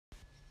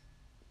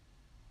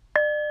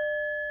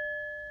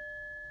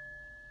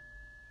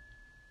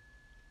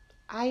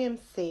I am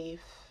safe.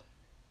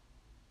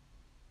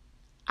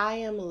 I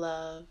am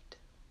loved.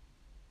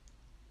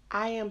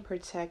 I am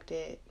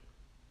protected.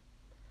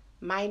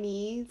 My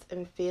needs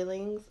and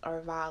feelings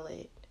are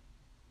valid.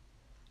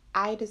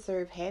 I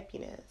deserve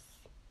happiness.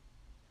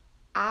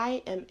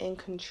 I am in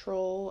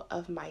control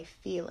of my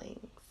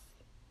feelings.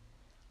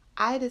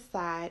 I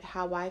decide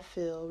how I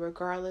feel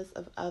regardless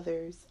of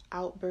others'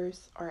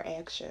 outbursts or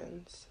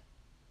actions.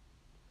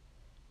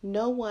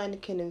 No one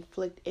can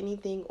inflict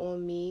anything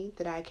on me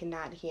that I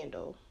cannot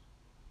handle.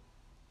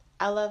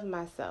 I love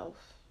myself.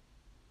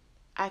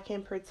 I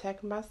can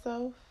protect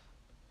myself.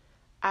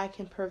 I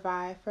can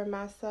provide for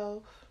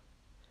myself.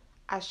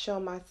 I show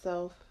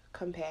myself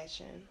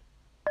compassion.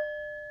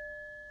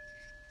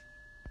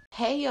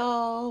 Hey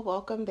y'all,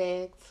 welcome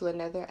back to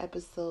another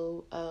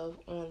episode of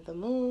On the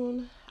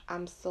Moon.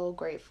 I'm so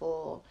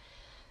grateful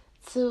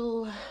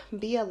to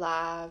be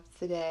alive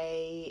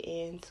today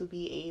and to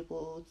be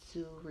able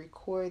to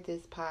record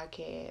this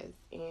podcast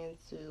and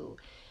to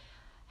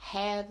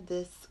have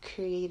this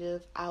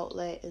creative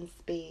outlet and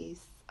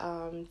space.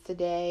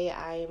 Today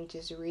I am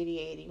just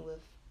radiating with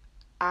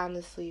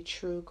honestly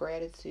true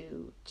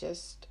gratitude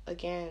just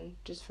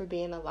for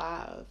being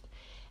alive.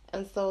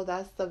 And so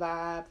that's the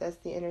vibe, that's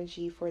the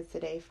energy for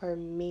today for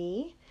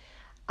me.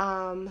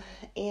 And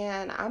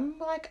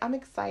I'm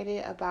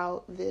excited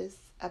about this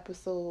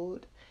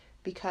episode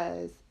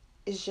because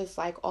it's just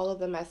like all of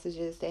the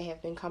messages that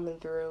have been coming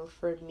through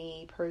for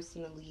me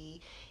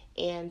personally,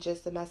 and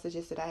just the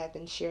messages that I have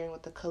been sharing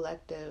with the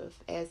collective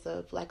as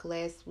of like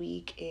last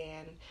week,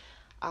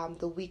 and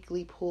the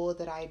weekly poll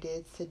that I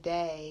did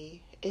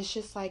today. It's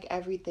just like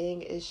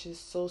everything is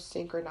just so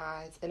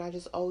synchronized, and I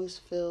just always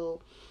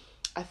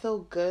I feel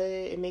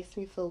good. It makes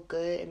me feel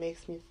good. It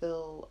makes me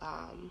feel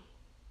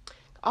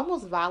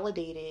almost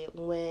validated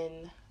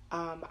when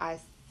I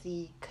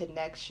see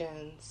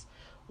connections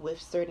with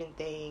certain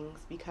things,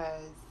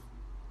 because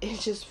it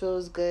just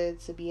feels good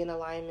to be in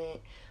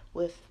alignment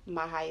with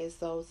my highest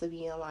self, to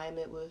be in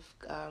alignment with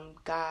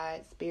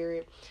God,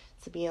 Spirit,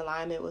 to be in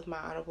alignment with my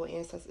honorable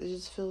ancestors. It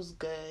just feels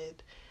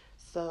good.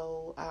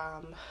 So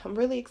I'm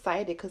really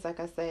excited because, like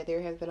I said,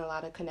 there has been a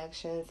lot of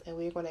connections, and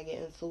we're going to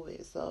get into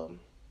it. So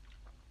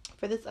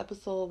for this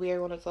episode, we are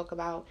going to talk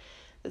about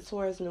the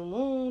Taurus new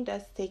moon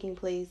that's taking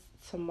place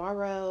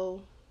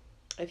tomorrow.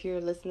 If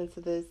you're listening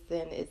to this,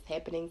 then it's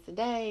happening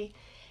today.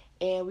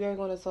 And we are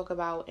going to talk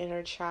about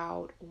inner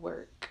child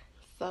work.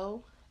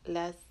 So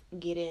let's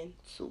get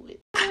into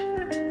it.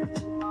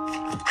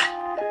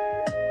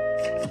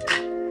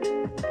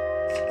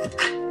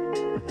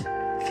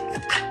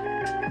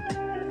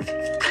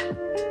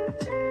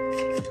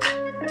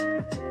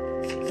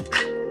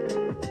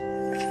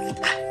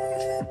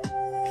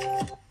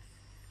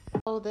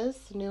 So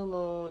this new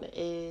moon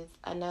is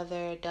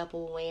another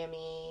double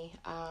whammy,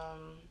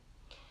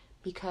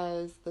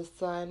 because the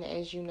sun,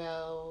 as you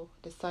know,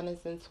 the sun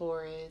is in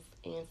Taurus,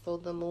 and so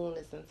the moon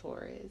is in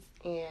Taurus.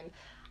 And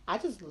I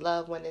just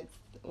love when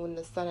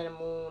the sun and the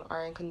moon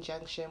are in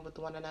conjunction with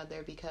one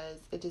another, because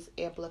it just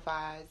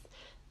amplifies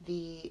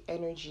the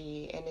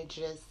energy, and it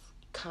just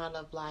kind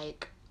of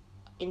like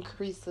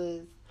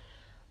increases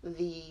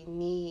the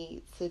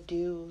need to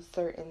do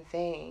certain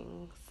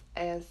things.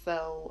 And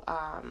so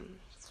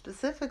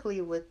specifically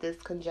with this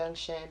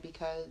conjunction,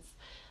 because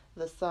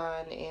the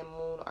sun and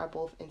moon are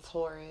both in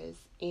Taurus,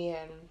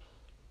 and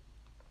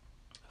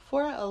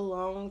for a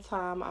long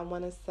time, I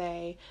want to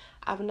say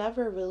I've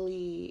never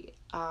really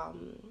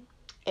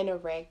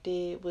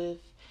interacted with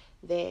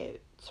that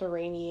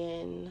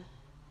Tauranian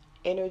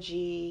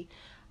energy.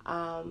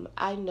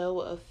 I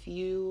know a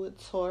few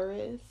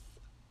Taurus.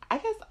 I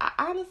guess,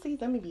 honestly,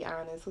 let me be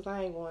honest, because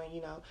I ain't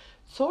going,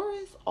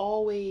 Taurus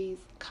always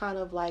kind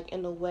of like,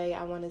 in a way,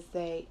 I want to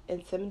say,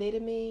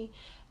 intimidated me.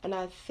 And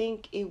I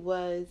think it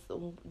was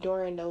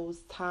during those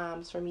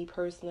times for me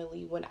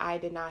personally when I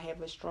did not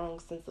have a strong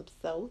sense of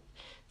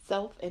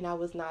self, and I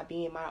was not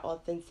being my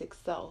authentic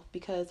self.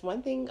 Because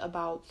one thing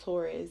about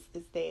Taurus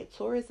is that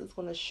Taurus is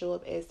going to show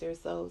up as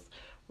themselves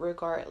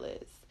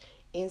regardless.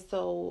 And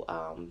so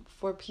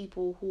for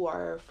people who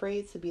are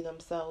afraid to be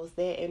themselves,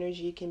 that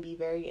energy can be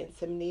very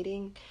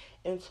intimidating.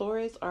 And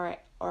Taurus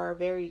are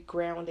very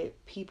grounded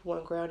people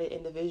and grounded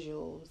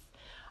individuals.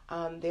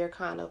 They're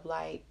kind of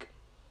like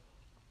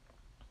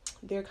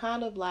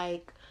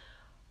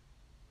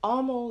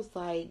almost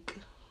like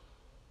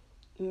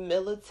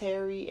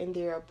military in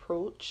their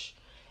approach.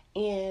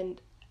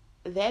 And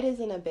that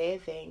isn't a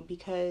bad thing,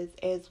 because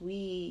as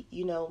we,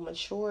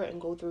 mature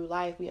and go through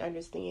life, we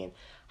understand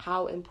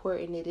how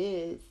important it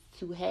is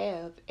to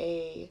have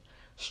a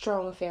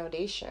strong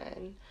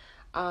foundation.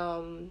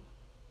 On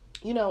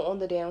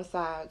the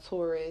downside,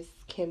 Taurus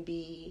can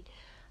be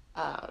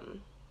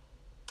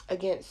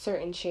against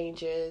certain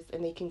changes,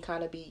 and they can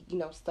kind of be,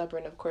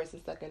 stubborn, of course,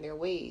 and stuck in their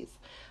ways.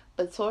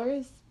 But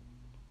Taurus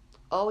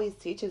always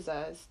teaches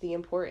us the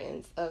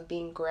importance of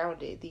being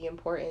grounded, the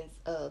importance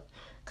of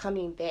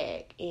coming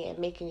back and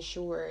making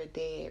sure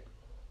that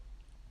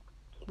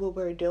what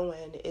we're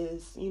doing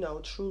is,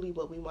 truly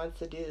what we want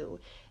to do.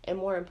 And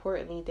more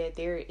importantly, that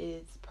there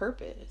is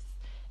purpose.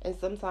 And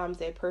sometimes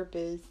that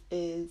purpose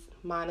is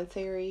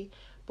monetary,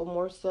 but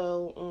more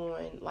so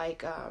on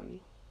like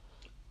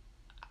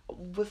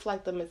with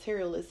like the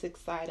materialistic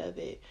side of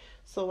it.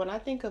 So when I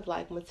think of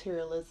like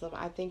materialism,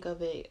 I think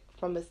of it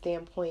from a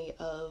standpoint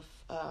of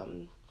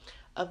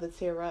the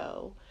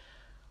tarot,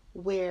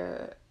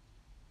 where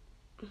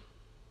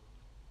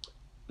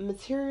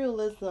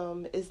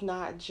materialism is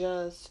not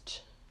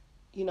just,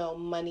 you know,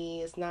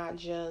 money, it's not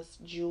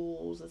just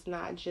jewels, it's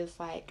not just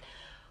like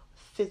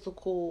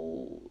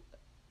physical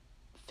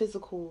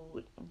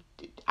physical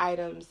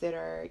items that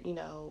are, you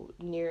know,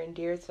 near and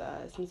dear to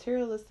us.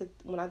 Materialistic,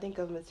 when I think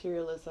of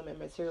materialism and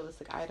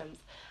materialistic items,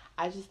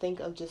 I just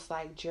think of just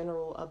like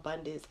general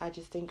abundance. I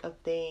just think of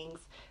things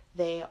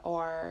that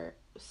are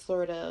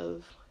sort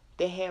of,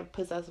 they have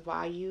possess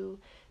value,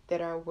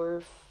 that are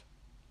worth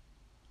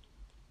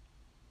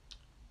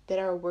that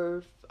are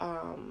worth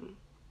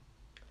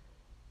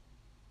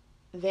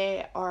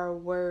that are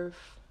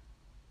worth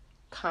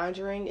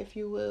conjuring, if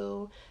you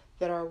will,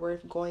 that are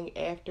worth going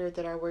after,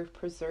 that are worth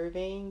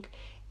preserving.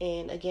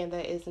 And again,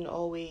 that isn't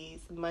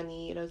always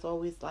money. There's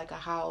always like a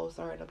house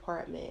or an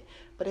apartment,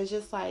 but it's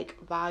just like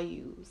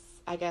values.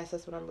 I guess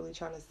that's what I'm really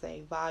trying to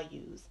say,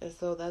 values. And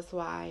so that's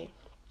why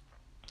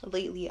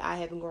lately I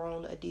have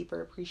grown a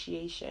deeper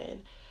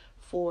appreciation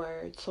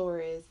for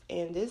Taurus.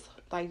 And this,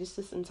 like, just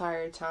this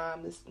entire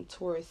time, this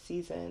Taurus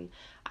season,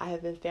 I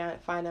have been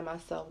finding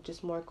myself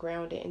just more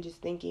grounded and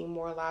just thinking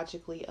more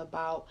logically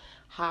about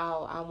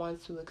how I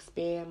want to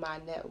expand my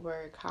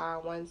network, how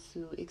I want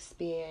to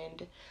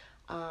expand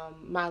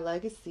my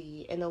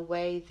legacy in a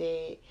way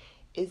that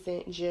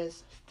isn't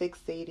just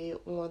fixated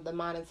on the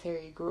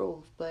monetary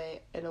growth,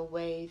 but in a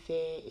way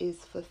that is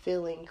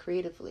fulfilling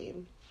creatively.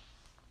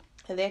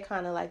 And that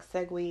kind of like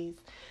segues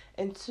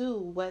into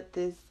what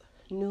this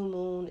new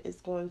moon is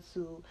going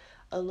to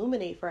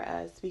illuminate for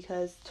us,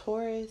 because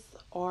Taurus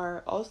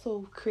are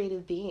also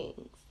creative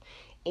beings.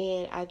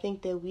 And I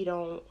think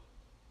that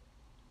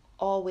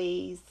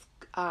always,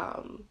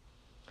 um,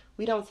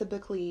 we don't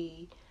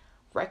typically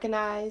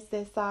recognize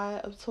that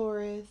side of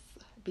Taurus,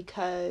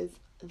 because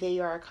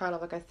they are kind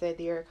of, like I said,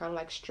 they are kind of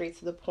like straight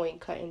to the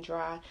point, cut and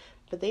dry,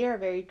 but they are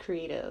very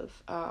creative.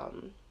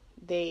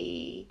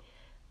 They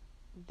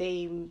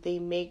they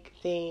make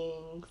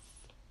things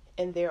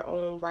in their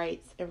own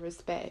rights and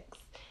respects,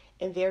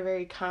 and they're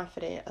very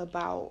confident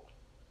about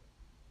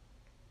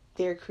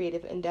their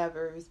creative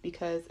endeavors,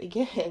 because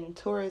again,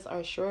 Taurus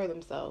are sure of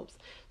themselves,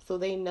 so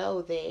they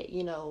know that,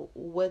 you know,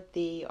 what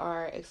they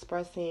are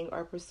expressing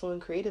or pursuing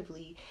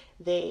creatively,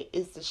 that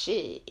is the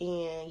shit.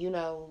 And you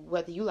know,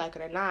 whether you like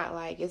it or not,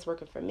 like, it's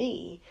working for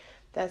me.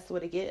 That's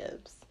what it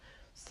gives.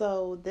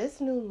 So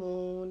this new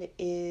moon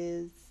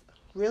is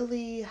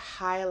really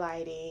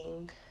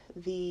highlighting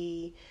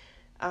the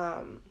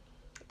um,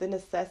 the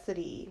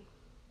necessity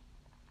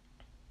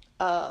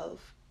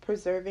of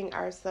preserving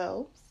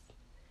ourselves,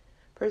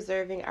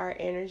 preserving our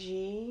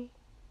energy,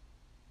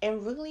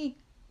 and really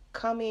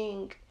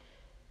coming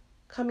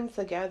coming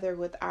together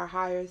with our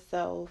higher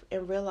self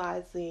and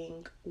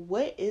realizing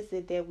what is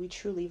it that we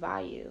truly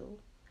value.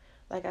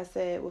 Like I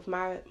said, with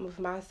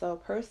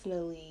myself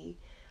personally,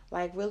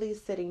 like really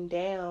sitting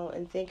down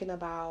and thinking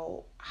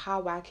about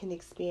how I can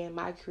expand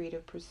my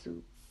creative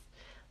pursuits.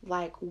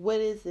 Like,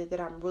 what is it that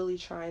I'm really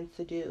trying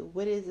to do?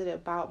 What is it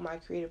about my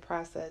creative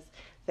process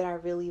that I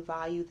really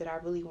value, that I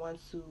really want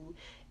to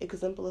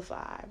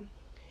exemplify?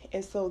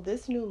 And so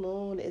this new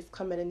moon is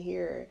coming in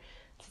here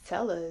to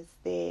tell us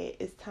that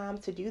it's time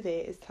to do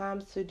that. It's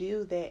time to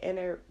do that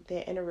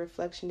inner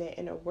reflection, that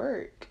inner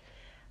work.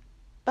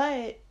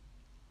 But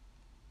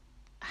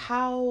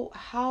how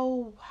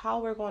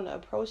we're going to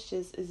approach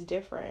this is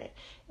different.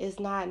 It's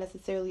not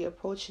necessarily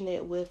approaching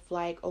it with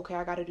like, okay,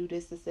 I got to do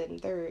this,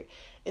 and third.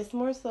 It's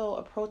more so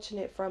approaching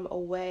it from a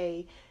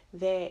way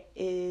that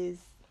is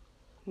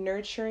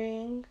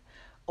nurturing,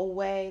 a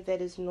way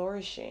that is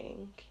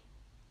nourishing,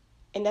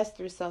 and that's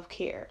through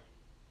self-care.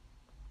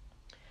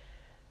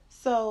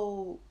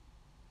 So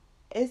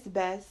it's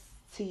best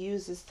to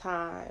use this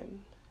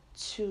time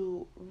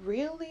to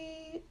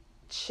really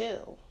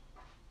chill.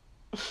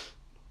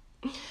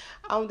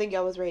 I don't think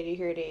I was ready to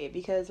hear that,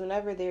 because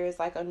whenever there's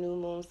like a new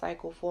moon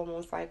cycle, full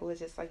moon cycle, it's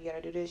just like, you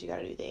gotta do this, you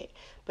gotta do that.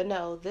 But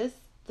no,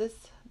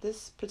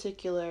 this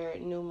particular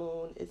new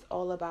moon is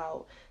all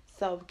about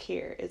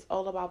self-care. It's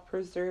all about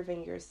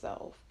preserving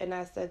yourself. And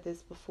I said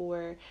this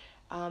before,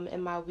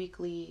 in my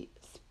weekly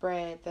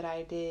spread that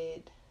I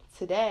did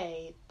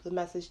today. The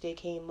message that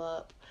came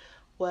up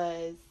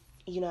was,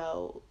 you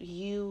know,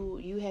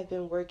 you have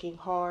been working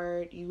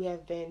hard, you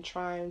have been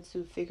trying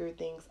to figure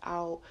things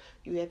out,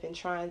 you have been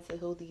trying to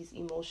heal these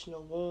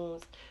emotional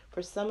wounds.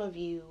 For some of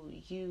you,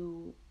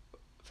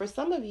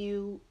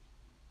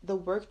 the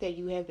work that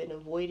you have been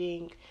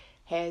avoiding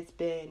has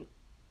been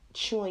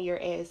chewing your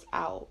ass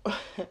out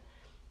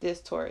this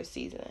Taurus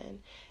season.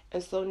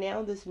 And so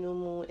now this new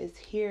moon is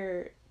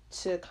here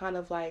to kind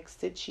of like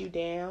sit you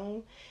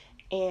down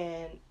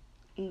and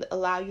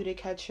allow you to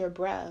catch your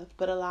breath,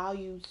 but allow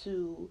you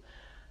to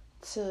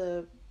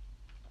to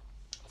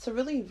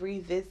really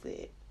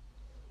revisit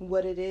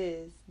what it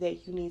is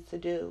that you need to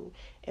do.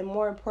 And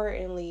more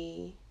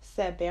importantly,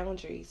 set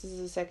boundaries. This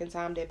is the second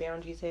time that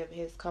boundaries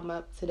has come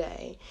up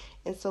today.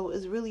 And so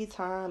it's really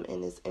time in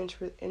this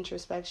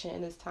introspection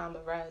and this time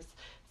of rest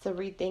to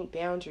rethink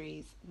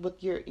boundaries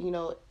with your,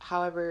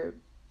 however,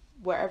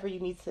 wherever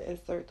you need to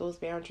insert those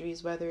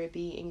boundaries, whether it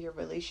be in your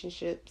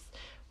relationships,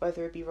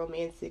 whether it be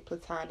romantic,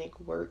 platonic,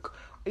 work,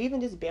 or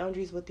even just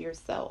boundaries with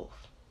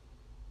yourself.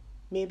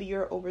 Maybe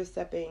you're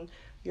overstepping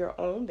your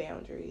own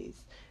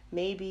boundaries.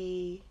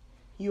 Maybe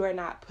you are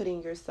not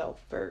putting yourself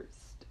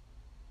first.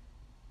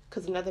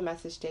 Because another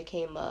message that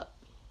came up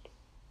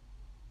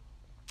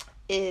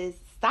is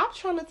stop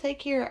trying to take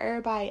care of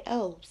everybody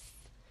else.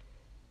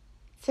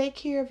 Take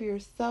care of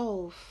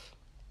yourself.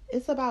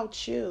 It's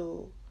about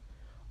you.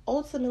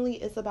 Ultimately,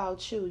 it's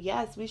about you.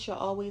 Yes, we should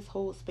always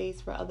hold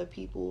space for other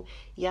people.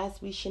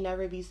 Yes, we should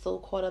never be so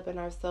caught up in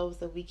ourselves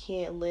that we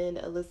can't lend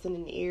a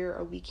listening ear,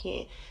 or we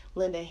can't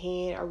lend a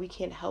hand, or we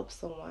can't help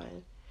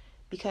someone.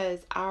 Because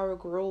our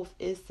growth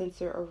is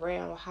centered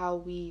around how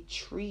we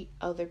treat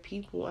other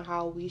people and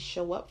how we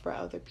show up for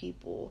other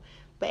people.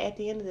 But at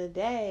the end of the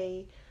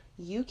day,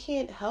 you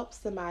can't help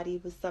somebody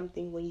with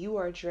something when you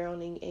are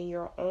drowning in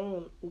your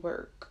own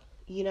work.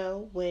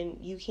 When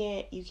you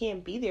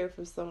can't be there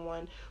for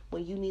someone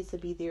when you need to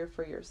be there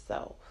for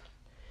yourself.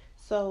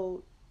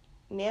 So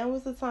now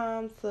is the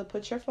time to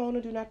put your phone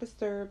on do not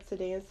disturb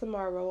today and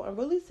tomorrow, and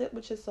really sit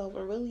with yourself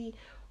and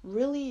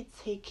really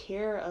take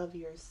care of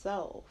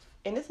yourself.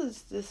 And this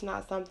is just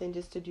not something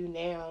just to do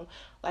now.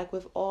 Like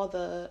with all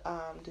the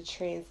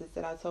transits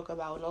that I talk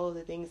about and all of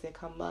the things that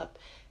come up,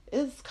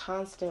 it's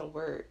constant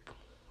work.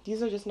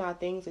 These are just not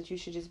things that you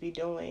should just be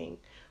doing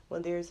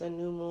when there's a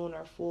new moon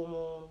or full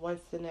moon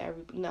once in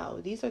every.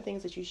 No, these are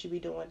things that you should be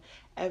doing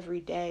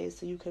every day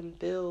so you can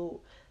build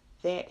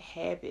that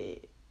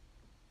habit.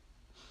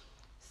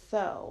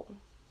 So,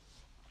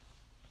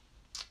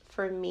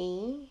 for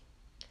me,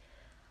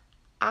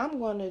 I'm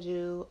going to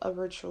do a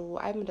ritual.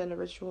 I haven't done a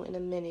ritual in a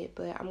minute,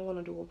 but I'm going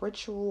to do a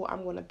ritual.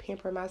 I'm going to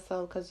pamper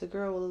myself because the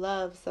girl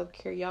loves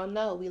self-care. Y'all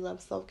know we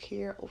love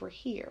self-care over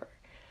here.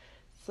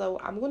 So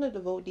I'm going to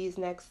devote these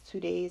next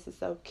 2 days to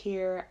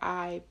self-care.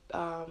 I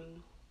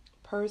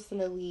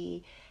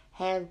personally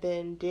have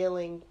been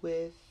dealing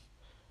with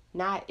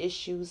not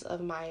issues of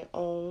my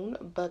own,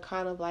 but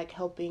kind of like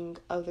helping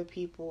other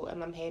people,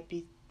 and I'm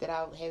happy that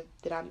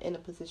I'm in a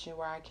position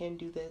where I can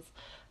do this,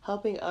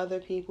 helping other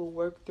people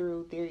work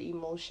through their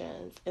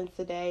emotions. And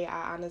today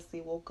I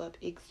honestly woke up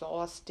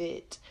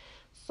exhausted,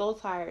 so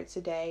tired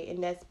today,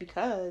 and that's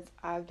because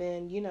I've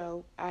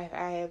been, I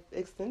have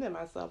extended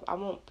myself. I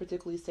won't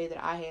particularly say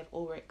that I have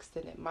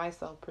overextended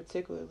myself,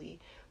 particularly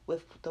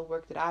with the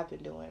work that I've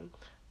been doing,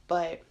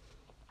 but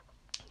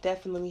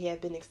definitely have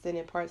been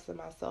extending parts of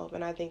myself.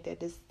 And I think that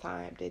this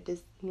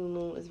new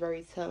moon is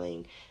very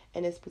telling,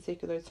 and this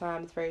particular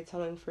time is very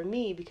telling for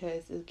me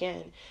because,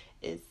 again,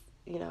 it's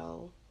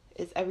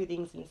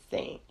everything's in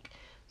sync.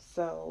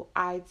 So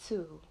I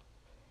too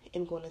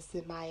am going to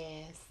sit my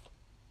ass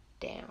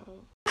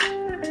down.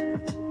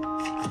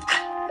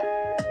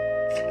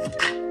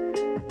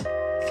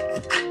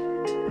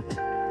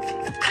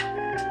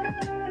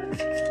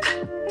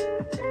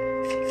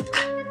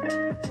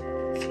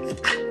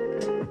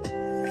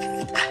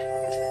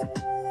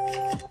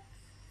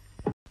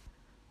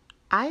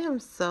 I am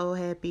so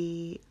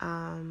happy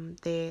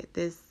that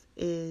this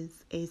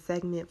is a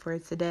segment for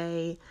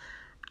today.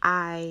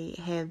 I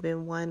have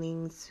been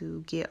wanting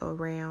to get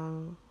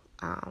around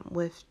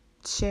with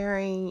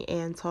sharing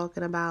and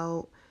talking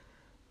about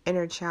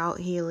inner child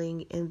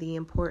healing and the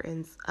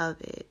importance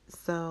of it.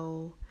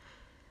 So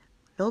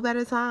no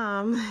better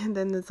time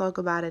than to talk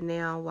about it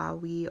now while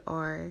we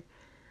are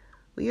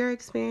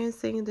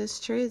experiencing this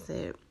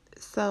transit.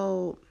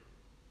 So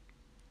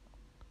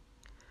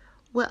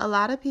what a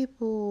lot of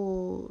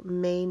people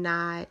may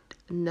not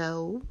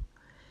know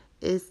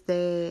is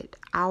that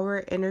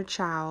our inner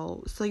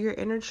child, so your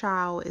inner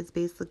child is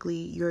basically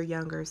your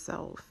younger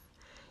self.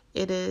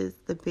 It is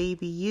the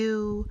baby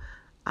you.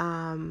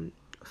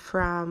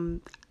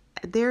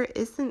 There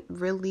isn't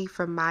really,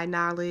 from my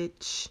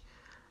knowledge,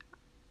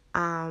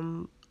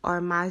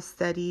 or my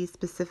studies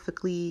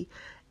specifically,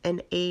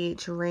 an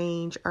age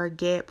range or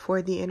gap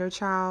for the inner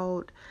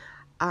child.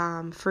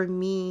 For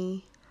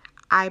me,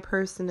 I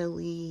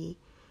personally,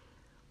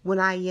 when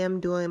I am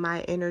doing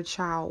my inner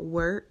child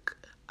work,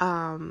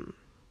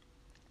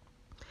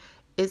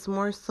 it's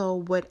more so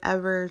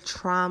whatever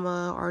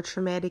trauma or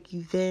traumatic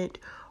event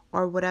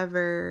or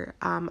whatever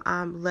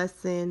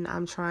lesson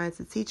I'm trying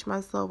to teach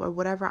myself or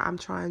whatever I'm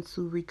trying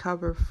to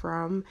recover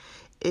from,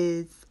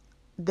 is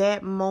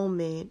that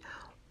moment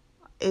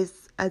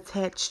is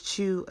attached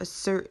to a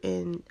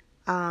certain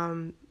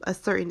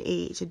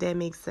age, if that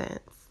makes sense.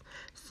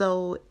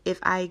 So if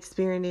I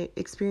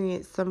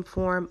experienced some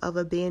form of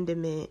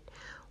abandonment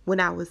when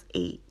I was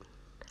 8,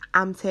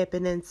 I'm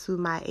tapping into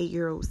my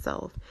 8-year-old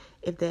self,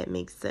 if that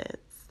makes sense.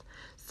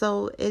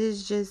 So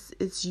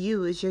it's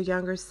your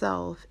younger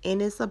self,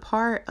 and it's a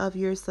part of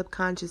your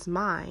subconscious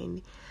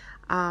mind.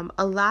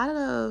 A lot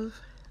of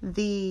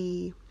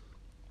the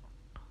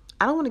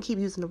I don't want to keep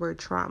using the word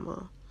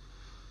trauma.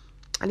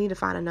 I need to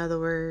find another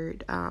word,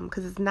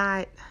 because it's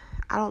not,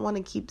 I don't want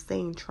to keep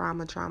saying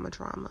trauma.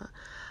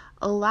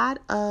 A lot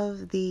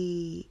of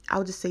the, I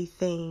would just say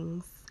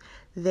things,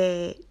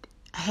 that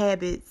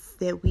habits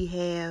that we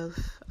have,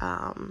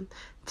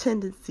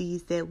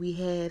 tendencies that we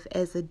have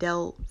as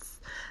adults,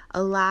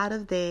 a lot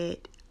of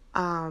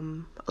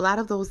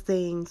those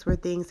things were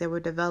things that were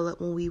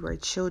developed when we were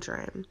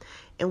children,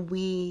 and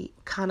we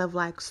kind of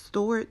like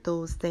stored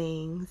those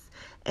things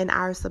in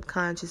our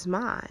subconscious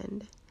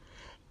mind.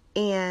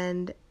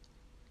 And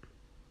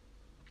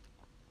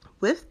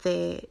with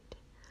that,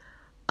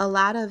 a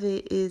lot of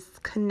it is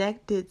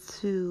connected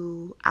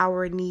to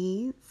our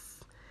needs.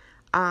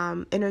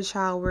 Inner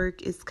child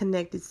work is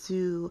connected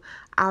to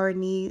our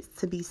needs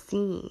to be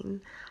seen,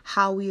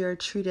 how we are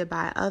treated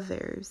by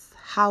others,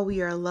 how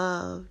we are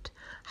loved,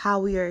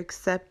 how we are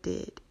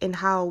accepted, and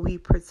how we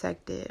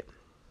protected.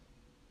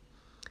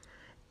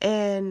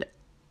 And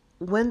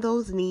when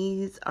those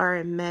needs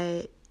aren't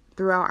met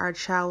throughout our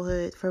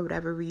childhood for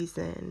whatever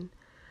reason,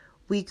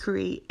 we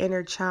create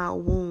inner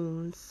child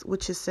wounds,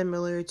 which is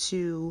similar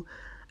to,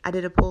 I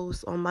did a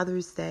post on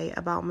Mother's Day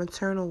about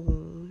maternal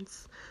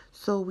wounds.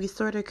 So we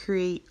sort of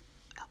create,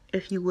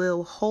 if you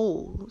will,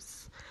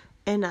 holes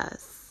in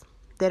us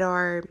that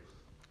are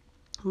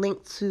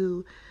linked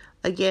to,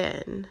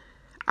 again,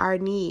 our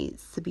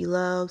needs to be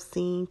loved,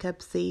 seen,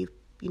 kept safe,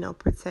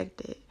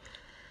 protected,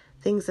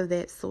 things of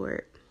that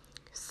sort.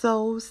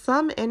 So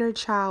some inner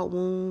child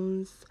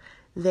wounds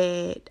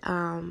that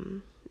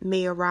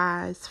may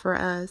arise for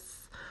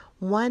us,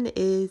 one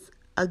is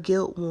a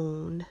guilt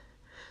wound.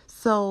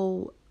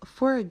 So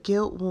for a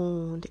guilt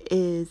wound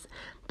is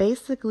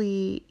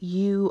basically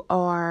you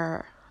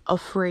are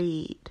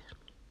afraid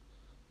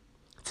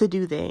to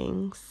do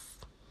things.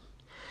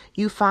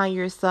 You find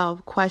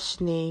yourself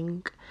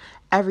questioning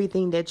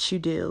everything that you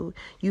do.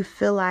 You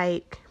feel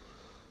like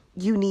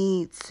you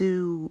need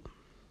to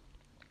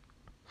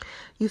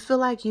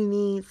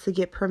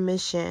get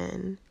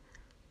permission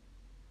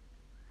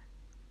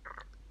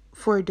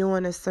for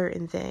doing a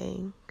certain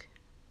thing.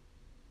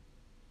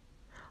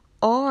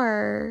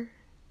 Or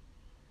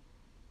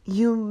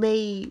you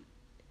may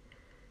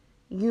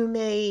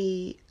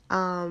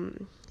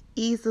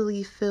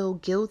easily feel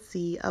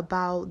guilty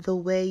about the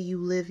way you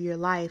live your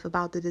life,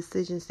 about the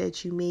decisions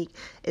that you make.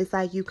 It's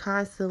like you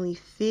constantly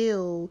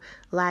feel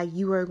like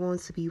you are going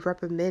to be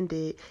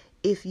reprimanded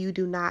if you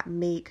do not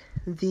make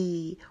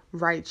the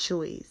right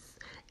choice.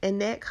 And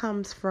that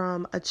comes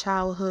from a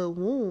childhood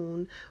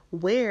wound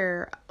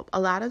where a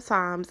lot of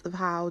times of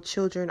how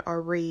children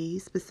are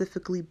raised,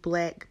 specifically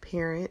Black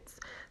parents,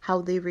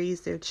 how they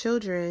raise their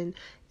children,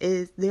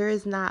 is there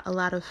is not a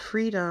lot of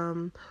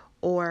freedom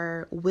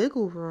or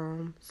wiggle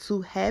room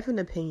to have an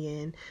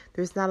opinion.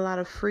 There's not a lot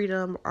of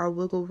freedom or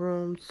wiggle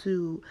room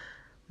to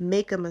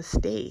make a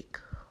mistake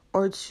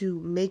or to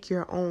make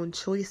your own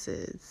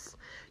choices.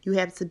 You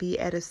have to be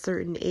at a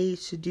certain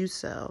age to do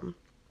so.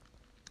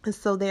 And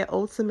so that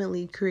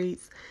ultimately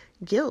creates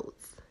guilt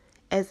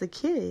as a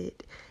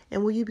kid.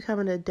 And when you become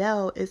an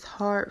adult, it's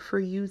hard for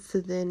you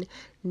to then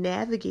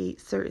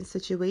navigate certain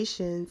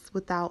situations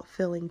without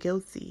feeling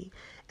guilty.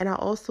 And I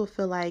also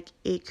feel like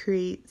it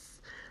creates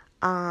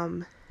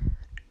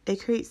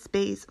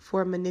space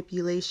for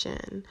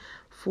manipulation,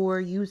 for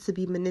you to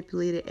be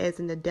manipulated as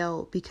an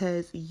adult,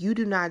 because you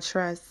do not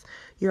trust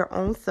your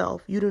own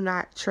self. You do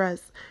not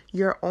trust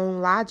your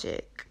own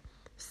logic.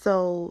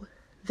 So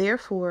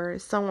therefore,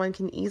 someone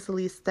can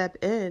easily step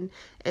in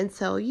and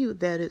tell you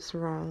that it's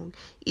wrong,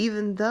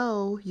 even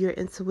though your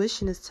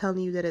intuition is telling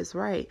you that it's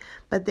right.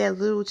 But that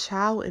little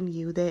child in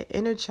you, that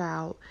inner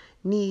child,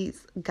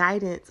 needs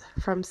guidance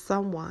from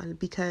someone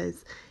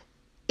because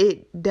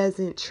it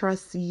doesn't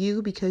trust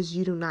you because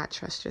you do not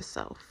trust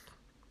yourself.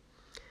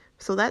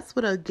 So that's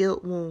what a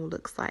guilt wound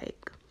looks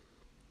like.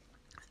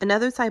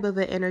 Another type of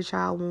an inner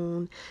child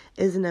wound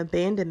is an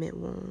abandonment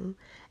wound.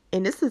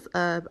 And this is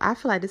I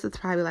feel like this is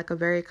probably like a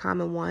very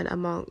common one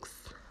amongst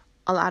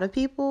a lot of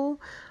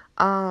people.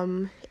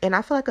 And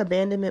I feel like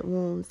abandonment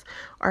wounds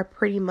are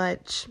pretty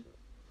much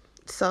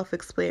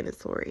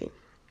self-explanatory.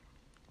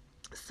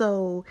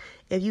 So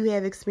if you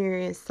have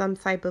experienced some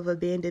type of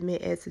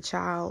abandonment as a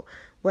child,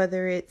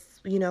 whether it's,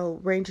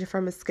 ranging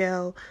from a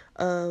scale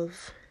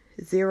of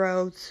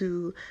 0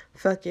 to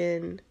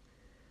fucking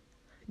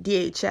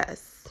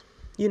DHS,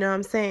 you know what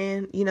I'm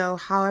saying?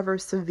 However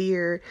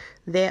severe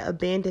that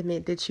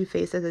abandonment that you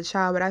face as a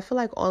child. But I feel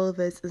like all of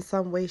us in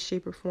some way,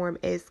 shape, or form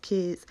as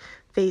kids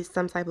face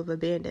some type of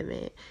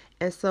abandonment.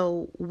 And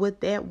so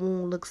what that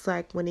wound looks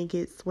like when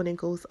it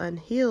goes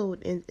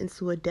unhealed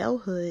into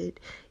adulthood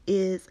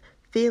is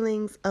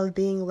feelings of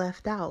being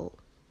left out.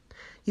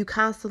 You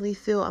constantly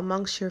feel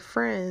amongst your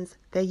friends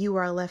that you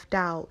are left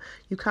out.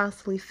 You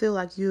constantly feel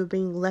like you're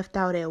being left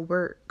out at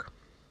work.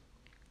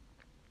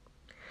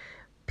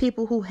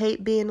 People who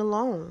hate being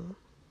alone.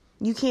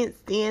 You can't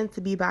stand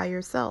to be by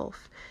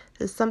yourself.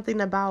 There's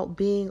something about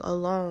being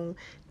alone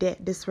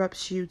that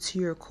disrupts you to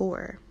your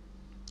core.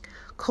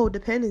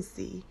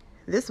 Codependency.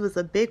 This was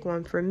a big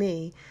one for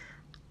me.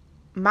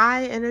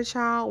 my inner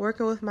child,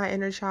 working with my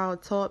inner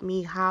child taught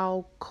me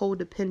how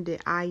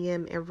codependent I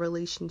am in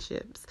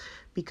relationships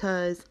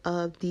because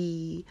of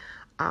the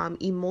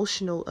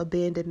emotional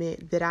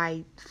abandonment that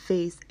I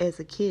faced as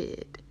a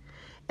kid.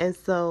 And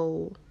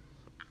so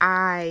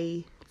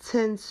I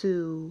tend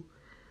to,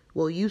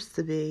 well, used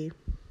to be,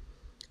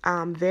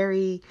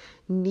 very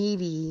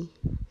needy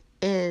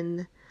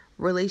in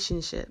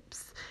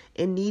relationships,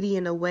 and needy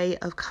in a way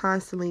of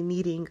constantly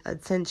needing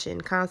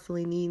attention,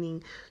 constantly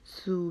needing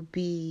to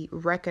be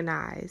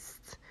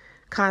recognized,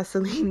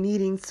 constantly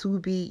needing to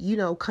be,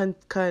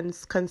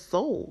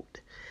 consoled.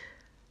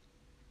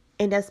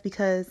 And that's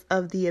because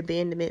of the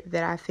abandonment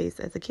that I faced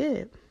as a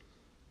kid.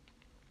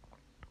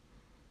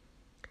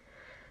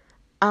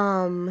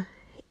 And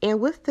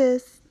with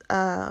this,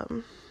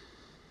 and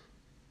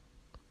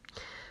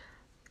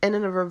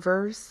in the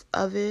reverse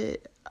of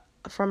it,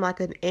 from like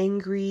an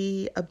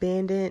angry,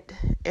 abandoned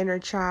inner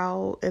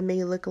child, it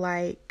may look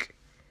like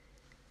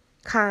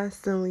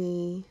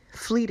constantly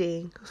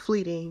fleeting.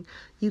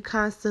 You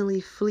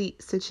constantly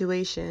fleet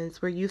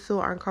situations where you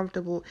feel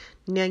uncomfortable.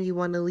 Now you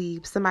want to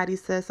leave. Somebody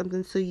says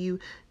something to you.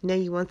 Now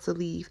you want to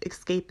leave.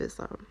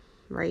 Escapism,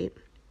 right?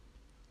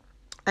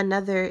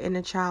 Another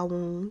inner child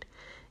wound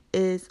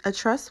is a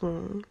trust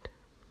wound.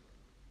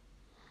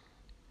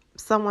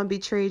 Someone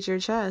betrayed your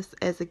trust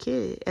as a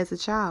kid, as a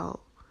child,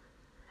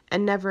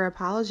 and never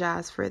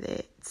apologized for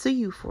that to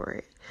you for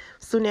it.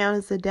 So now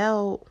as an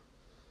adult,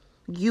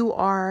 you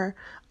are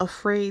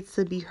afraid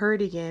to be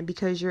hurt again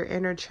because your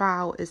inner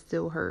child is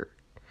still hurt.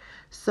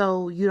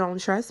 So you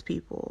don't trust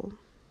people.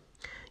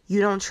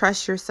 You don't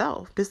trust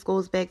yourself. This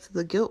goes back to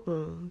the guilt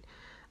wound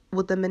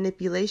with the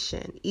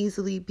manipulation,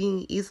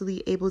 being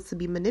easily able to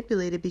be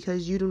manipulated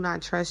because you do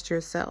not trust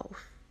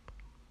yourself.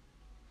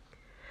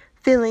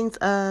 Feelings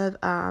of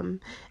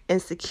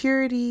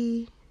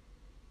insecurity,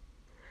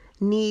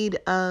 need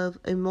of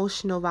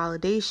emotional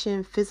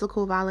validation,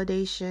 physical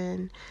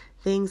validation,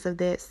 things of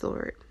that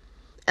sort.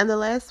 And the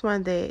last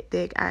one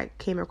that I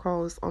came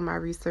across on my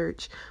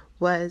research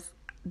was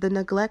the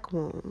neglect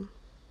wound.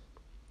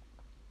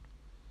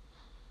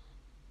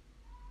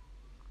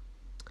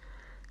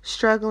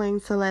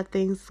 Struggling to let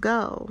things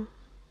go.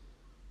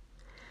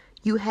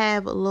 You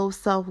have low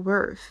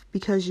self-worth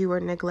because you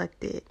were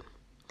neglected.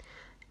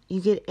 You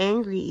get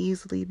angry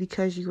easily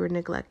because you were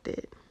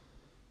neglected.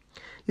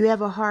 You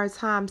have a hard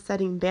time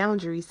setting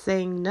boundaries,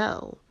 saying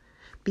no,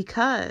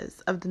 because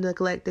of the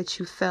neglect that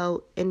you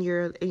felt in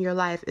your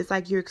life. It's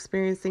like you're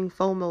experiencing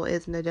FOMO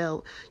as an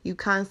adult. You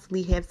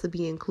constantly have to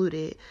be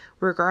included,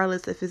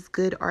 regardless if it's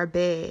good or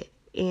bad.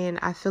 And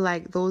I feel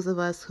like those of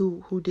us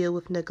who deal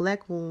with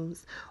neglect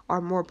wounds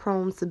are more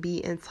prone to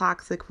be in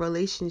toxic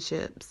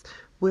relationships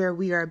where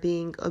we are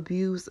being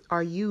abused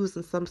or used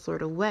in some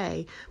sort of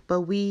way,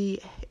 but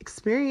we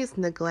experience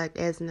neglect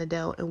as an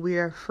adult and we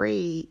are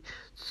afraid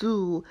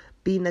to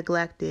be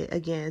neglected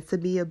again, to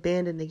be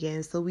abandoned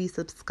again. So we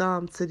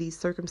succumb to these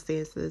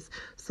circumstances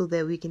so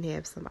that we can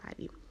have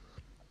somebody.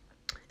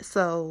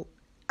 So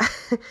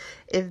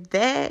if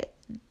that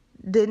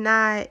did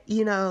not,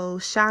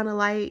 shine a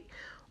light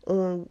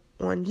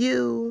on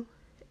you,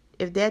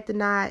 if that did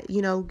not,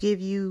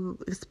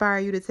 inspire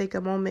you to take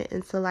a moment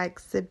and to like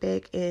sit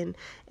back and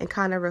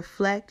kind of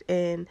reflect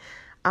and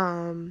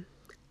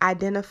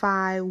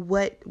identify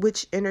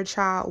which inner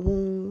child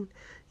wound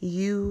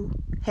you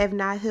have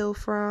not healed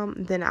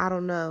from, then I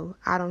don't know.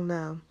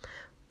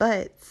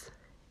 But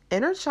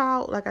inner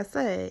child, like I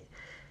said,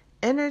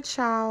 our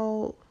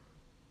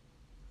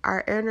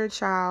inner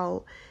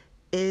child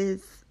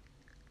is,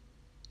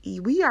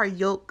 we are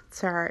yoked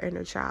to our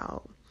inner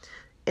child.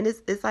 And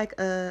it's like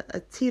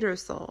a teeter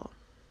saw.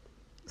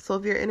 So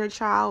if your inner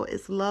child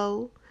is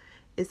low,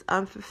 it's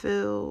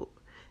unfulfilled,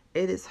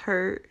 it is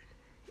hurt,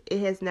 it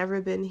has never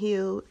been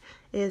healed,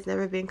 it has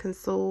never been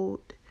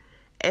consoled,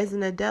 as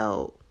an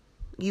adult,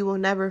 you will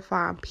never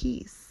find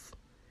peace.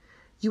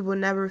 You will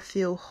never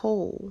feel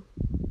whole.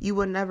 You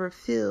will never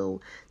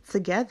feel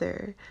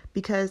together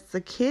because the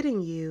kid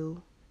in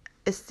you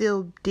is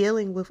still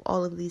dealing with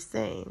all of these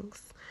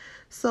things.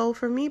 So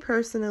for me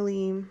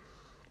personally,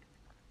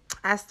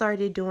 I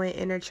started doing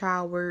inner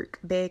child work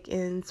back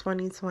in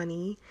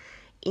 2020,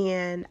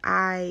 and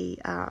I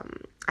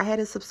had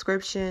a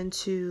subscription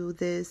to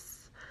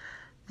this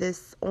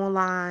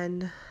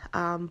online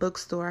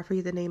bookstore. I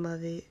forget the name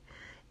of it,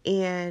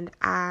 and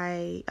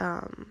I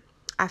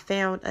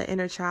found an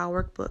inner child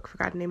workbook.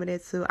 Forgot the name of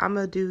that too. I'm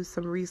gonna do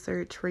some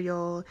research for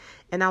y'all,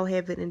 and I'll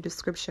have it in the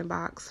description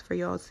box for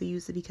y'all to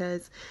use it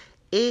because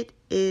it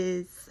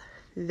is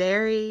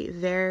very,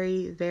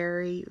 very,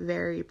 very,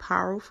 very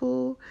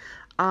powerful.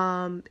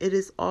 It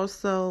is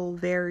also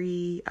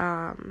very,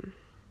 the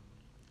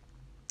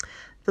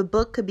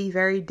book could be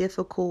very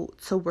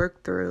difficult to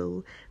work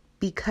through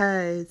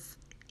because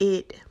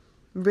it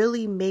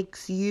really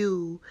makes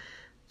you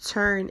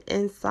turn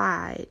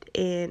inside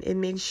and it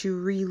makes you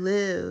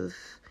relive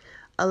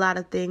a lot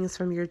of things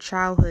from your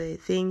childhood,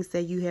 things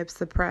that you have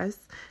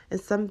suppressed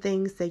and some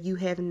things that you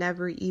have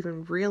never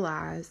even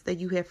realized that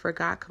you have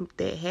forgot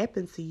that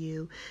happened to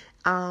you.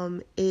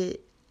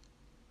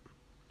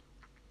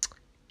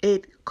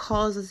 it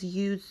causes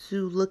you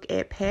to look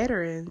at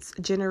patterns,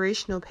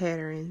 generational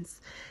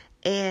patterns,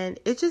 and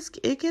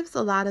it gives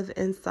a lot of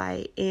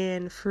insight.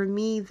 And for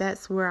me,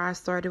 that's where I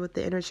started with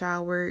the inner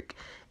child work.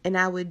 And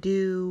I would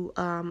do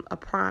a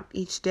prompt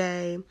each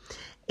day,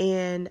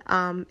 and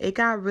it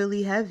got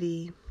really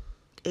heavy.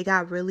 It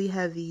got really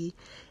heavy.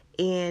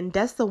 And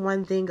that's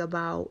one thing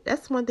about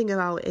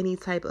any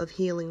type of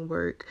healing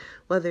work,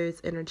 whether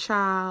it's inner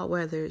child,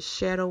 whether it's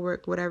shadow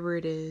work, whatever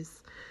it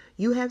is.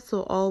 You have to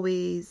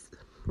always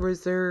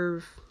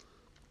reserve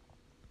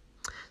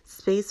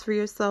space for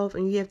yourself,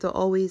 and you have to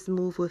always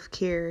move with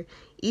care.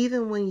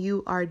 Even when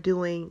you are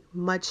doing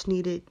much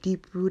needed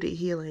deep rooted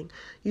healing,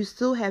 you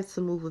still have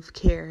to move with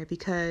care,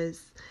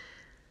 because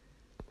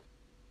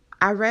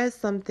I read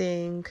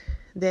something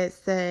that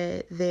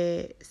said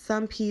that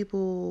some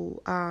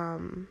people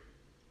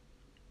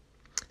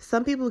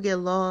get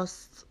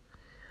lost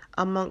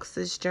amongst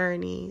this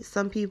journey.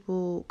 Some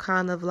people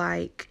kind of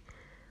like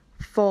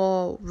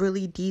fall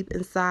really deep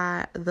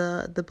inside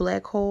the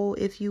black hole,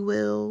 if you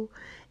will,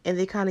 and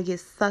they kind of get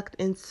sucked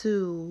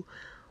into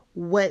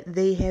what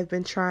they have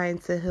been trying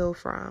to heal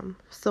from.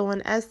 So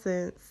in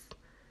essence,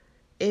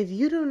 if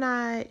you do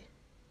not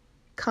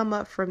come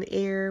up from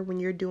air when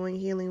you're doing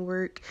healing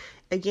work,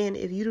 again,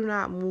 if you do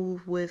not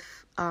move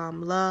with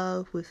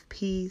love, with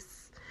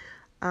peace,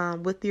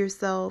 with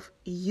yourself,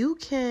 you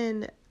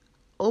can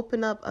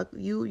open up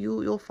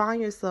you'll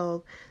find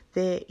yourself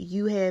that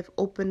you have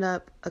opened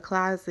up a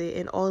closet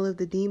and all of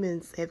the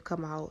demons have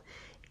come out,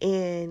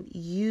 and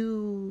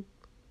you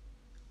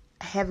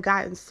have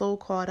gotten so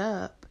caught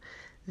up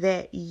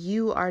that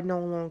you are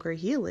no longer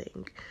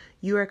healing.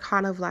 You are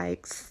kind of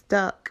like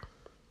stuck,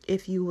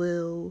 if you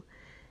will,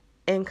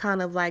 in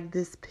kind of like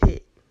this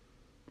pit.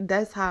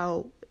 That's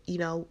how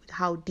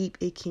deep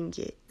it can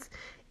get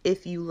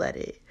if you let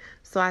it.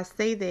 So I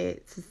say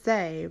that to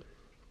say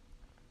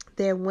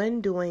that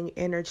when doing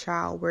inner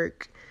child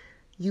work,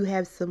 you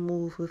have to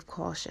move with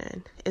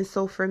caution. And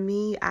so for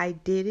me, I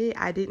did it.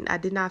 I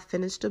did not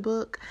finish the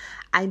book.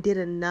 I did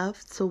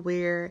enough to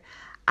where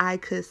I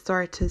could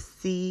start to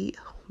see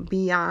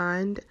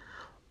beyond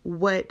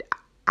what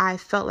I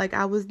felt like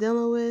I was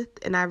dealing with,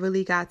 and I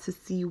really got to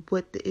see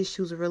what the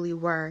issues really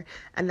were,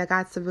 and I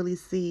got to really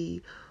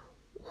see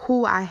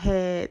who I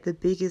had the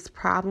biggest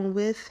problem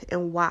with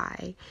and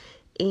why.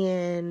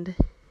 And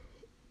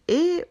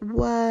it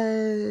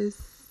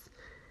was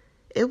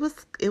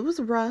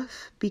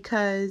rough,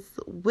 because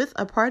with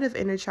a part of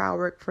inner child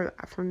work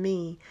for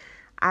me,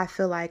 I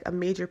feel like a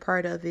major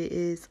part of it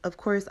is, of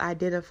course,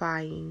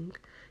 identifying,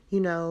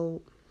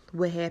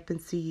 what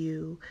happened to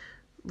you,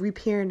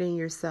 reparenting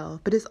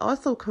yourself, but it's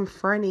also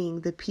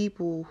confronting the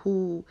people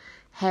who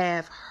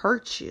have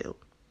hurt you.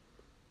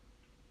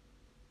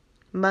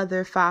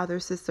 Mother, father,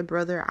 sister,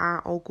 brother,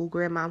 aunt, uncle,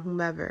 grandma,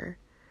 whomever.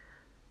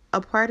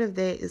 A part of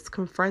that is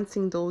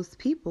confronting those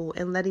people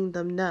and letting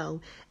them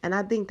know. And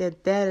I think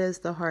that is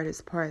the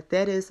hardest part.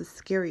 That is the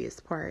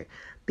scariest part,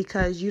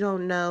 because you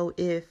don't know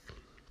if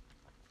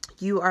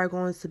you are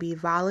going to be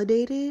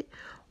validated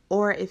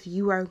or if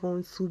you are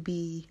going to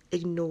be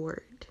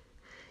ignored.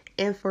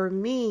 And for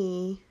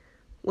me,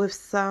 with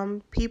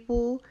some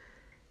people,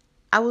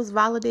 I was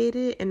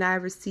validated and I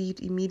received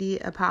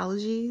immediate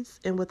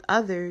apologies. And with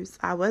others,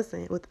 I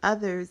wasn't. With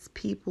others,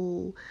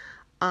 people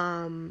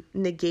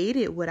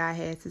negated what I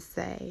had to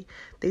say.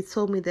 They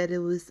told me that it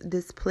was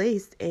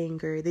displaced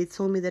anger. They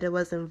told me that it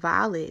wasn't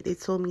valid. They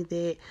told me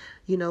that,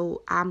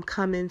 I'm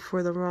coming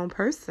for the wrong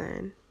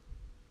person.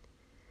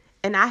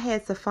 And I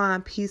had to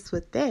find peace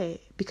with that,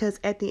 because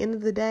at the end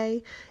of the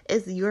day,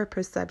 it's your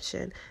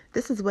perception.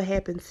 This is what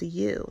happened to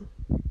you.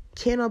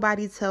 Can't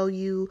nobody tell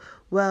you,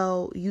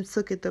 well, you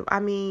took it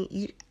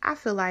I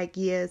feel like,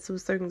 yeah, to a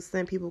certain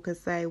extent, people can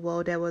say,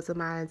 well, that wasn't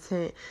my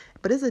intent.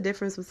 But there's a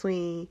difference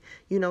between,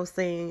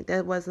 saying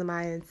that wasn't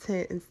my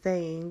intent and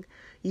saying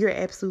you're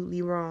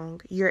absolutely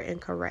wrong, you're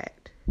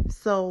incorrect.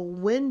 So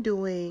when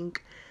doing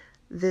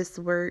this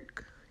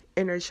work,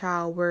 inner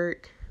child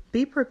work,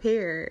 be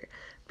prepared.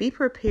 Be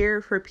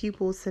prepared for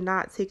people to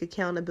not take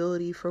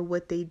accountability for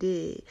what they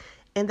did.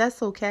 And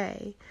that's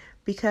okay,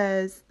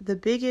 because the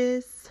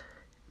biggest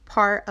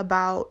part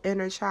about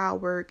inner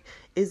child work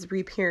is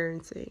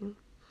reparenting.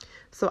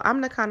 So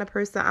I'm the kind of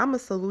person, I'm a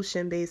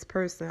solution-based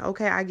person.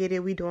 Okay, I get it,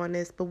 we doing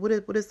this, but what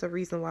is the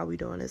reason why we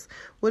doing this?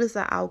 What is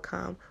the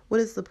outcome? What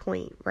is the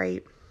point,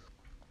 right?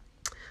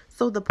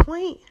 So the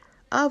point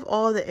of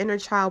all the inner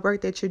child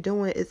work that you're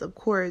doing is, of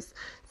course,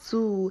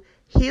 to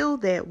heal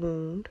that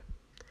wound,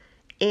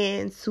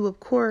 and to, of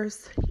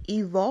course,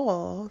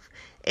 evolve,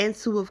 and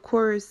to, of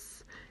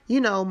course,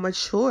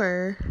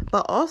 mature,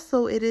 but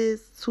also it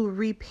is to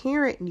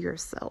reparent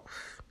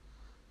yourself.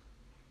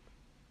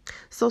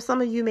 So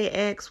some of you may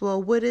ask,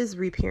 well, what is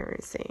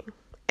reparenting?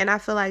 And I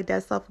feel like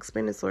that's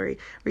self-explanatory.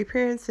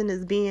 Reparenting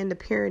is being the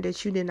parent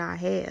that you did not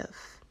have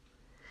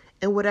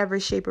in whatever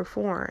shape or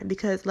form,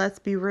 because let's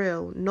be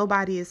real,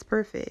 nobody is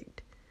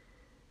perfect.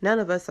 None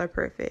of us are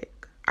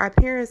perfect. Our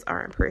parents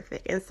aren't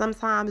perfect, and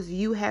sometimes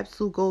you have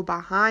to go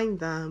behind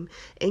them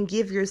and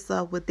give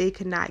yourself what they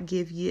cannot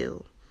give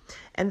you.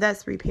 and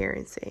that's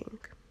reparenting.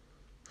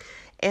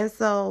 And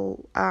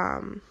so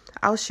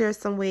I'll share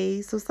some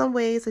ways. So some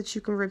ways that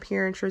you can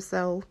reparent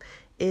yourself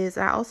is,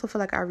 I also feel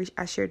like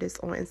I shared this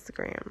on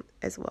Instagram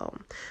as well.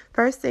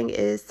 First thing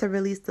is to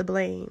release the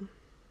blame.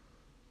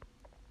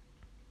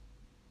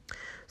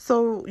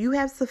 So you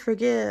have to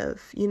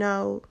forgive,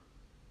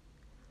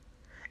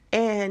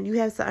 and you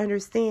have to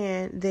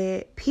understand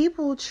that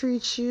people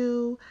treat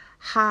you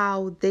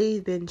how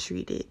they've been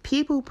treated.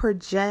 People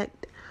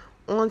project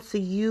onto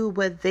you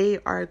what they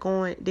are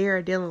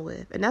dealing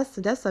with. And that's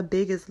the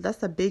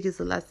biggest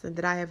lesson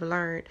that I have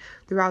learned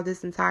throughout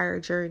this entire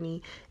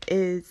journey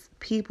is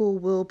people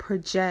will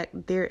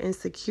project their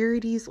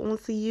insecurities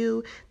onto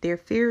you, their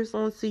fears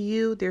onto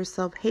you, their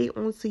self-hate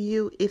onto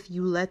you if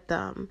you let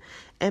them.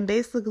 And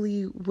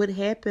basically what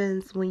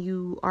happens when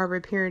you are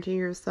reparenting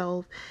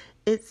yourself,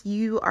 it's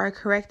you are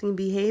correcting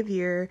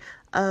behavior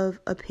of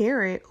a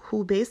parent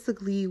who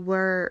basically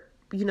were,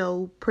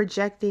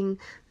 projecting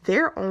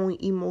their own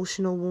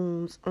emotional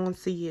wounds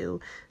onto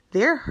you,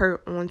 their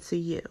hurt onto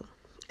you.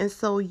 And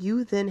so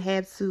you then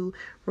have to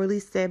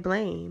release that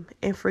blame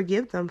and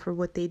forgive them for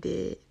what they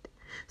did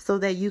so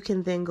that you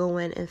can then go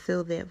in and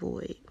fill that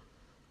void.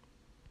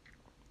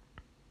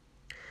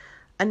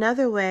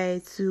 Another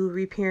way to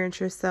reparent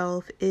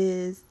yourself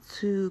is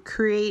to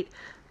create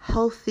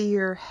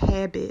healthier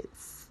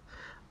habits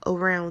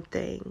around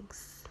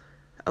things.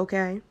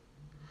 Okay?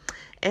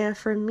 And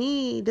for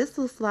me, this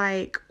was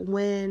like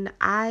when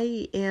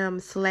I am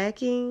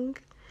slacking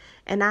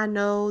and I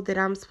know that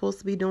I'm supposed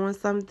to be doing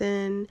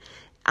something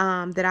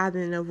that I've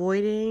been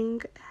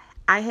avoiding.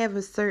 I have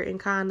a certain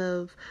kind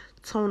of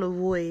tone of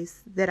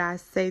voice that I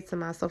say to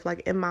myself,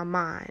 like in my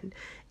mind.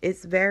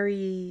 It's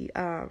very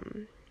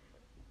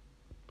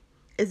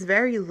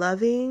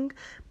loving,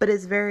 but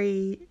it's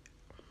very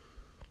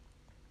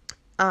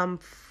I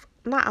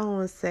don't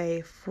want to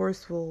say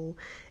forceful.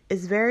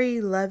 It's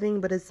very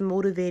loving, but it's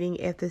motivating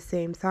at the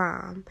same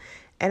time.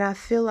 And I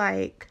feel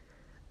like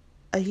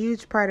a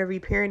huge part of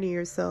reparenting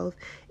yourself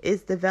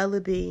is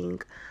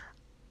developing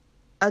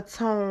a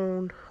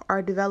tone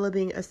or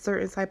developing a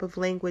certain type of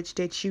language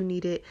that you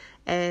needed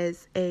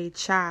as a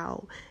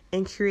child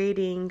and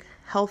creating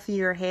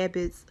healthier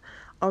habits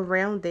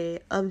around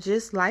that, of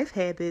just life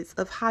habits,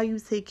 of how you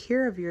take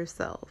care of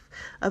yourself,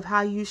 of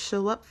how you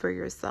show up for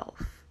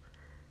yourself.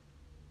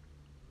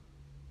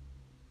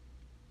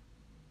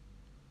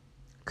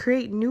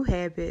 Create new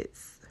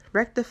habits.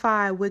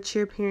 Rectify what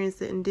your parents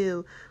didn't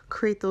do.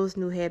 Create those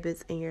new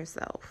habits in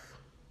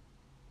yourself.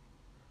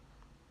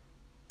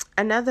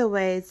 Another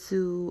way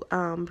to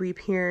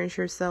reparent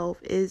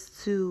yourself is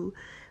to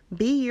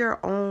be your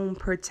own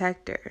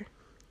protector.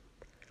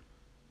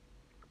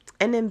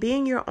 And in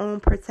being your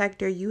own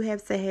protector, you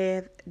have to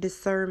have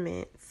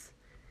discernment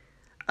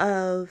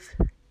of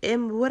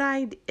what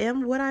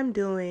I'm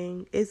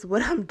doing is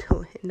what I'm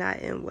doing, not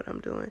in what I'm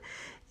doing.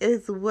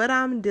 Is what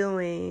I'm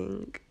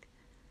doing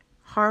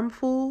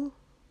harmful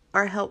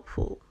or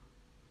helpful?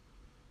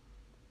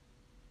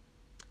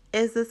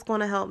 Is this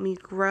going to help me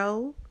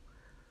grow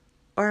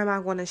or am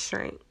I going to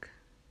shrink?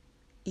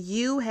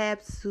 You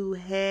have to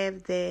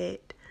have that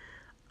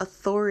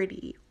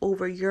authority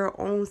over your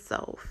own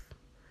self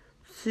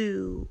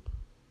to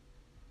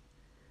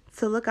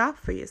look out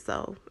for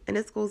yourself. And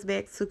this goes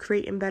back to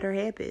creating better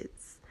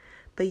habits.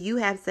 But you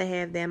have to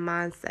have that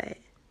mindset.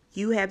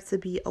 You have to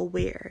be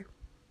aware.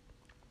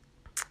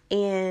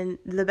 And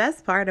the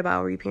best part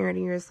about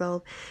reparenting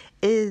yourself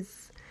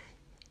is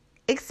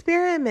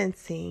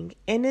experimenting,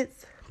 and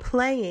it's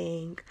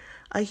playing.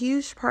 A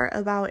huge part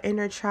about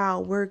inner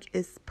child work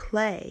is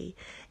play.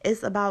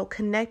 It's about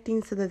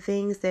connecting to the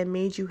things that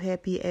made you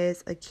happy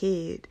as a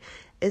kid.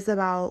 It's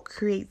about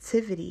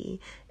creativity.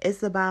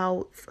 It's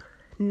about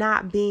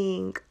not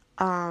being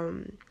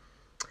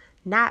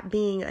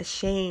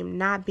ashamed,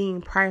 not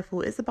being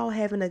prideful. It's about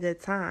having a good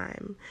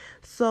time.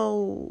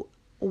 So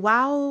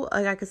while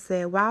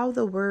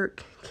the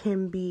work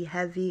can be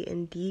heavy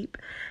and deep,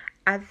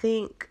 I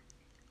think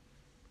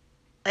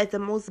at the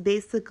most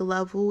basic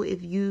level,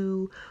 if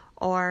you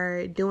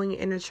are doing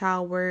inner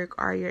child work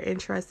or you're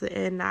interested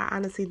in, I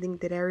honestly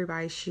think that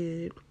everybody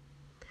should,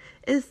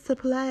 is to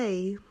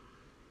play.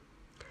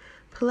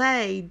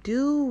 Play.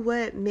 Do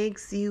what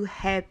makes you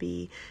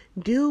happy.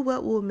 Do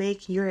what will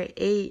make your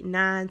 8,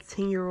 9,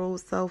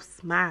 10-year-old self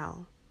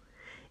smile.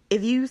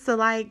 If you used to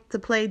like to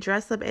play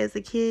dress up as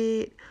a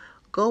kid,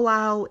 go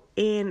out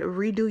and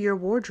redo your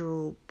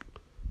wardrobe.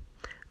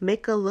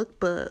 Make a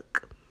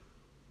lookbook.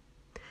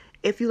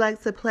 If you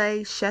like to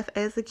play chef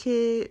as a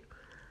kid,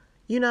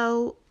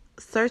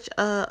 search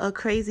a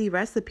crazy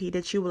recipe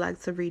that you would like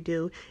to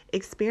redo.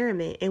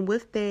 Experiment. And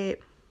with that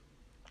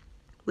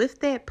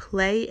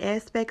play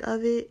aspect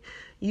of it,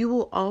 you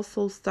will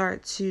also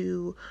start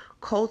to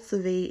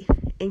cultivate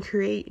and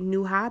create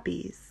new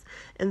hobbies.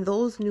 And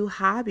those new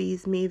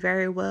hobbies may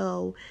very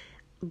well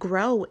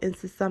grow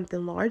into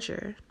something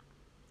larger.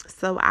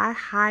 So I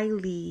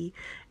highly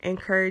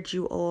encourage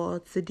you all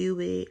to do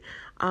it.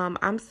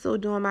 I'm still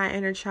doing my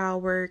inner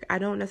child work. I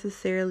don't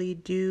necessarily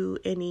do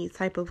any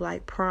type of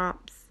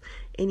prompts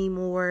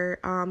anymore.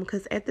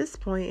 Because at this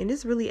point, and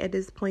it's really at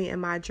this point in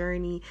my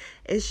journey,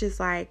 it's just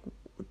like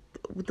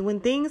when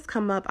things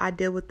come up, I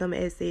deal with them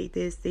as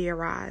they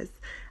arise.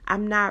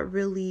 I'm not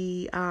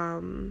really,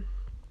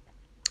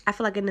 I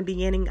feel like in the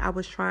beginning I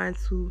was trying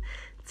to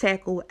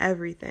tackle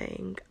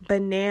everything,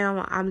 but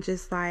now I'm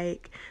just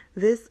like,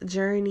 this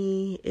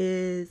journey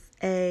is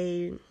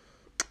a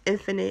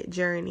infinite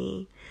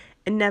journey.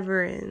 It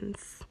never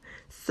ends.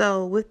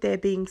 So with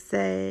that being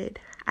said,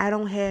 I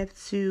don't have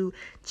to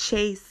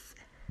chase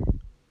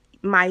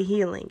my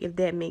healing, if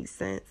that makes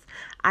sense.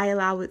 I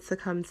allow it to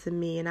come to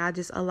me, and I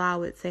just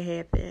allow it to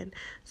happen.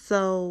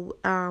 So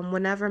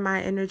whenever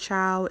my inner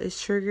child is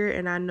triggered,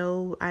 and I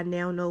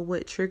now know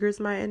what triggers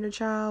my inner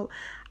child,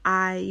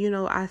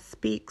 I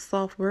speak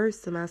soft words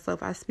to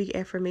myself. I speak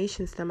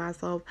affirmations to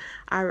myself.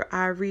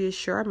 I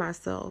reassure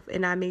myself,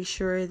 and I make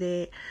sure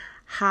that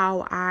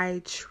how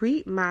I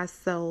treat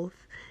myself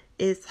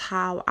is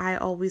how I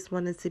always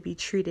wanted to be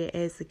treated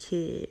as a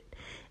kid.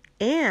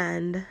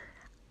 And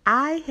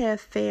I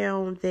have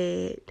found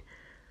that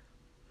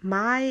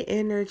my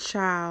inner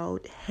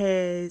child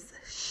has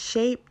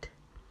shaped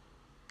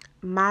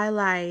my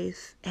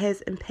life,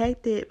 has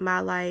impacted my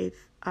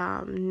life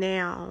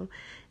now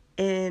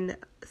in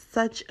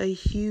such a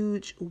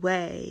huge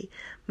way.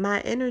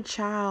 My inner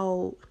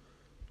child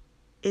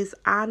is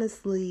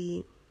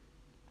honestly,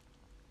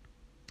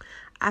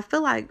 I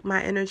feel like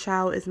my inner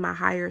child is my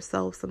higher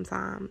self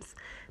sometimes,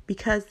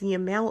 because the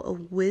amount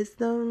of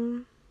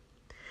wisdom,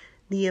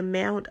 the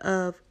amount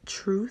of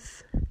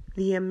truth,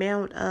 the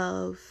amount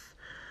of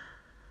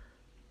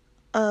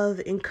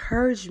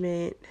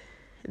encouragement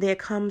that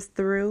comes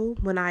through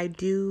when I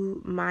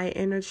do my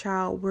inner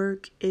child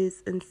work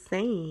is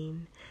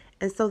insane.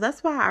 And so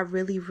that's why I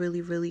really,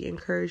 really, really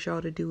encourage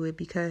y'all to do it,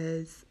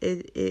 because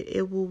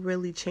it will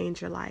really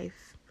change your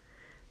life.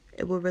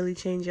 It will really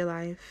change your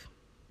life.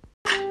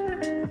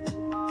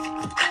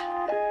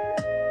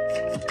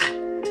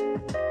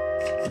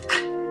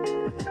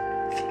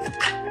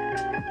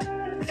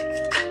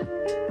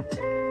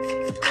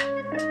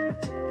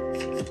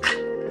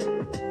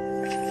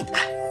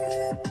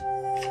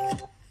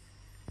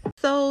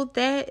 So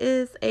that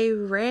is a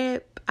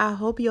wrap. I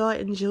hope y'all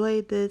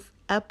enjoyed this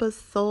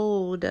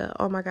episode.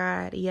 Oh my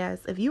God, yes.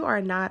 If you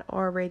are not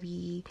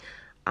already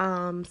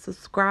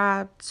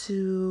subscribed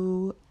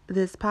to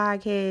this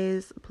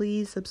podcast,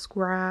 please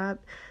subscribe.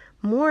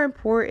 More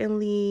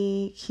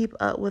importantly, keep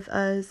up with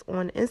us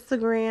on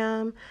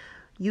Instagram.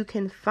 You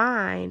can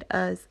find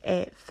us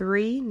at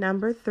 3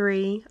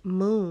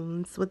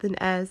 moons with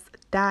an S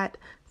dot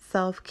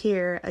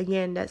self-care.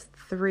 Again, that's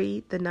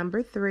 3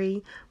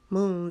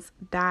 moons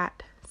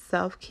dot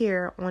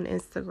self-care on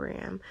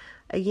Instagram.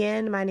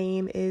 Again, my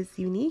name is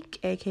Unique,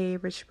 aka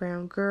Rich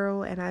Brown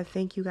Girl, and I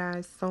thank you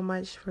guys so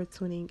much for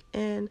tuning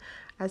in.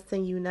 I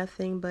send you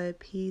nothing but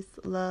peace,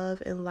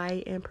 love, and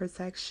light and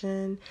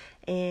protection,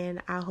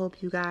 and I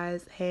hope you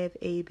guys have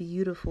a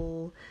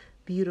beautiful,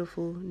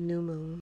 beautiful new moon.